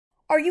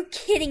Are you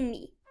kidding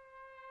me?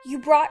 You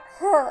brought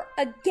her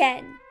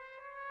again.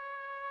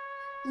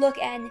 Look,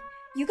 En,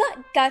 you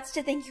got guts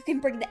to think you can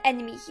bring the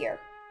enemy here.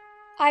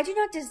 I do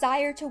not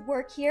desire to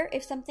work here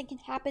if something can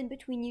happen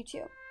between you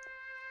two.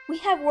 We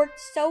have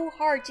worked so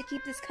hard to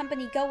keep this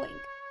company going.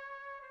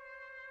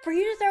 For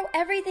you to throw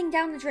everything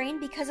down the drain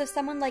because of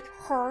someone like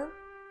her?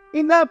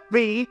 Enough,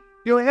 V.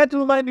 You had to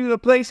remind you of the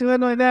place you're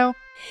in right now.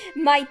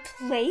 My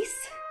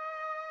place?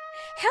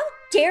 How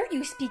dare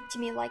you speak to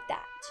me like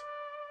that?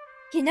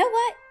 You know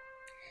what?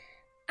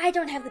 I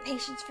don't have the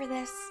patience for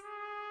this.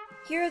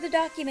 Here are the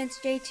documents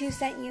J2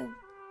 sent you.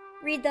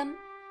 Read them,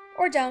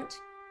 or don't.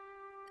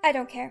 I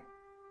don't care.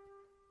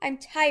 I'm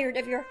tired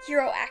of your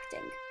hero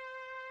acting.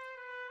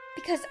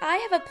 Because I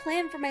have a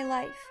plan for my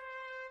life,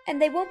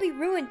 and they won't be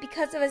ruined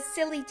because of a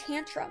silly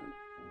tantrum.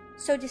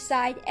 So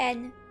decide,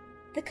 En,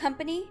 the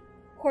company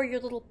or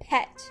your little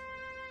pet.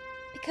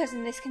 Because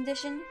in this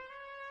condition,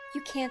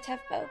 you can't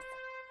have both.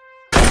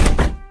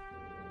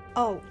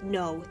 Oh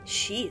no,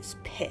 she is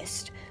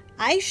pissed.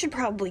 I should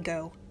probably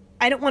go.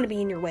 I don't want to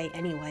be in your way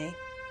anyway.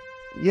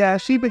 Yeah,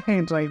 she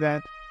behaves like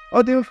that.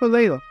 I'll do it for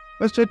later.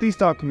 Let's check these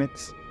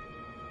documents.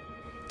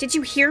 Did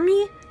you hear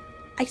me?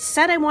 I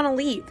said I want to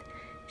leave.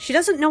 She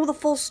doesn't know the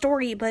full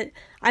story, but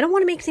I don't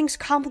want to make things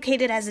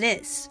complicated as it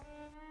is.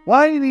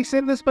 Why did he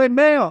send this by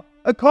mail?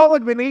 A call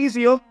would have been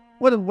easier.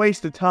 What a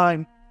waste of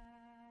time.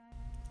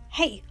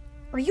 Hey,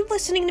 are you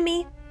listening to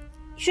me?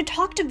 You should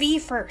talk to V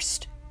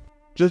first.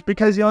 Just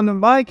because you're under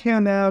my care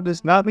now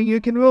does not mean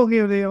you can rule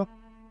here, Leo.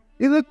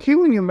 You look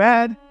cute when you're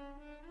mad,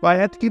 but I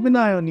have to keep an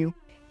eye on you.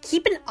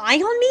 Keep an eye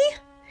on me?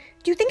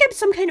 Do you think I'm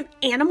some kind of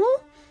animal?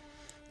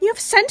 You have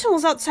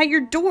sentinels outside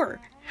your door.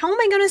 How am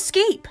I going to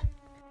escape?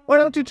 Why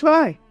don't you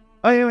try?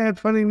 I haven't had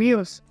funny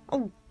meals.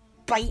 Oh,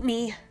 bite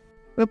me.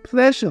 A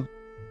pleasure.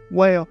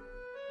 Well.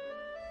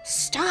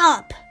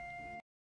 Stop!